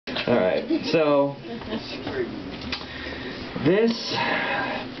Alright, so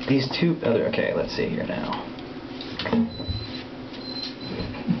these two other, okay, let's see here now.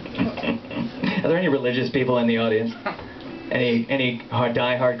 Are there any religious people in the audience? Any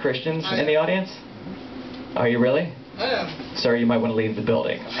die-hard Christians in the audience? Are you really? I am. Sir, you might want to leave the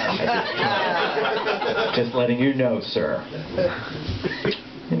building. Just letting you know, sir.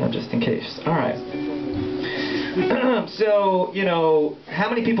 You know, just in case. Alright. So, you know, how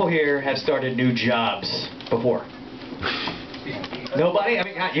many people here have started new jobs before? Nobody? I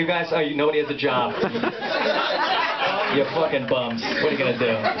mean, God, you guys, nobody has a job. You fucking bums. What are you going to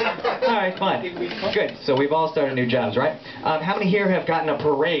do? Alright, fine. Good. So we've all started new jobs, right? How many here have gotten a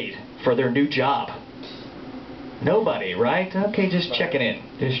parade for their new job? Nobody, right? Okay, just checking in.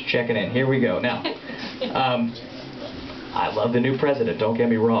 Just checking in. Here we go. Now, I love the new president, don't get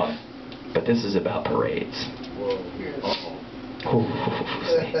me wrong. But this is about parades.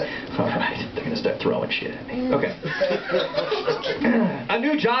 Alright, they're going to start throwing shit at me. Okay. A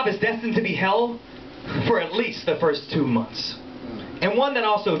new job is destined to be hell for at least the first 2 months. And one that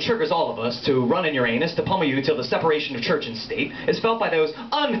also triggers all of us to run in your anus to pummel you till the separation of church and state is felt by those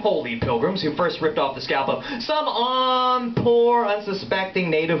unholy pilgrims who first ripped off the scalp of some poor, unsuspecting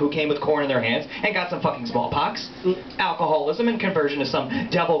native who came with corn in their hands and got some fucking smallpox, alcoholism, and conversion to some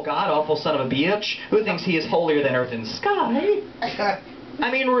devil god-awful son of a bitch who thinks he is holier than earth and sky. I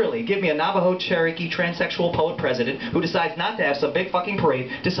mean, really, give me a Navajo, Cherokee, transsexual poet president who decides not to have some big fucking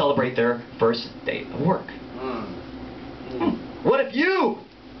parade to celebrate their first day of work. What if you,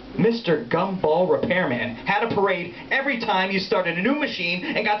 Mr. Gumball Repairman, had a parade every time you started a new machine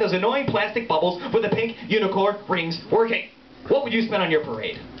and got those annoying plastic bubbles with the pink unicorn rings working? What would you spend on your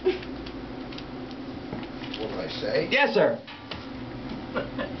parade? What would I say? Yes, sir.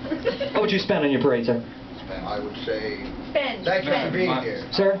 What would you spend on your parade, sir? I would say, Spend. thank you for being here.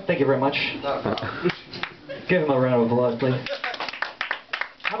 Sir, thank you very much. Not a problem. Give him a round of applause, please.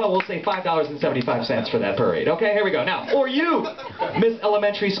 How about we'll say $5.75 for that parade? Okay, here we go. Now, or you, Miss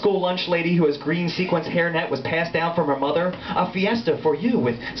Elementary School lunch lady who has green sequence hairnet was passed down from her mother. A fiesta for you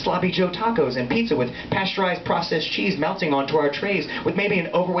with sloppy Joe tacos and pizza with pasteurized processed cheese mounting onto our trays with maybe an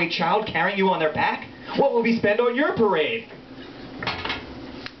overweight child carrying you on their back. What will we spend on your parade?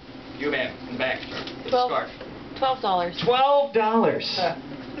 You, ma'am, in the back. Scarf. $12.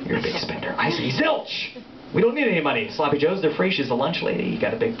 $12. You're a big spender. I see. Zilch! We don't need any money. Sloppy Joes, they're free. She's a lunch lady. You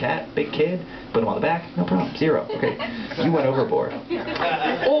got a big cat, big kid. Put him on the back. No problem. $0. Okay. You went overboard.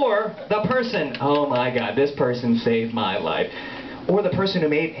 Or the person. Oh my God, this person saved my life. Or the person who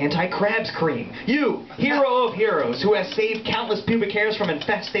made anti-crabs cream. You, hero of heroes, who has saved countless pubic hairs from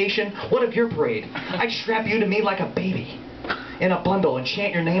infestation. What of your parade? I'd strap you to me like a baby in a bundle and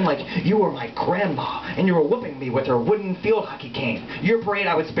chant your name like you were my grandma and you were whooping me with her wooden field hockey cane. Your parade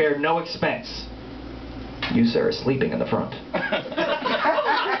I would spare no expense. You, sir, are sleeping in the front.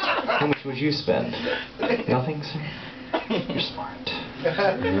 How much would you spend? Nothing, sir? You're smart.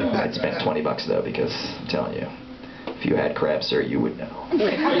 I'd spend $20 though, because I'm telling you, if you had crabs, sir, you would know.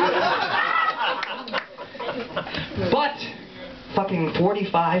 But fucking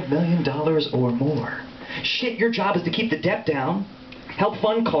 $45 million or more. Shit, your job is to keep the debt down, help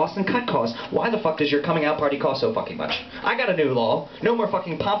fund costs and cut costs. Why the fuck does your coming out party cost so fucking much? I got a new law. No more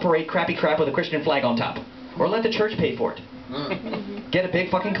fucking pomp parade crappy crap with a Christian flag on top. Or let the church pay for it. Get a big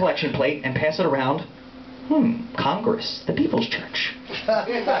fucking collection plate and pass it around. Congress, the People's Church.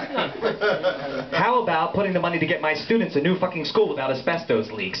 How about putting the money to get my students a new fucking school without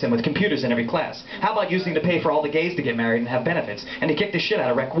asbestos leaks and with computers in every class? How about using to pay for all the gays to get married and have benefits and to kick the shit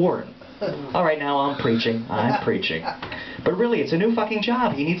out of Rick Warren? Alright, now I'm preaching. But really, it's a new fucking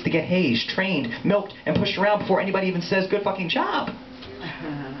job. He needs to get hazed, trained, milked, and pushed around before anybody even says good fucking job.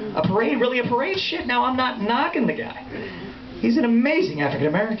 A parade? Really a parade? Shit, now I'm not knocking the guy. He's an amazing African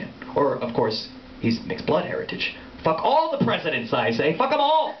American. Or, of course, he's mixed blood heritage. Fuck all the presidents, I say. Fuck them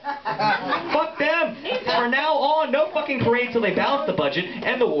all. Fuck them. From now on, no fucking parade till they balance the budget,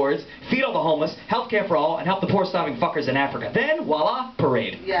 end the wars, feed all the homeless, healthcare for all, and help the poor starving fuckers in Africa. Then, voila,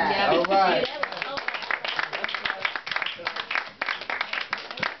 parade. Yeah. All right.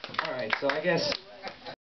 All right, so I guess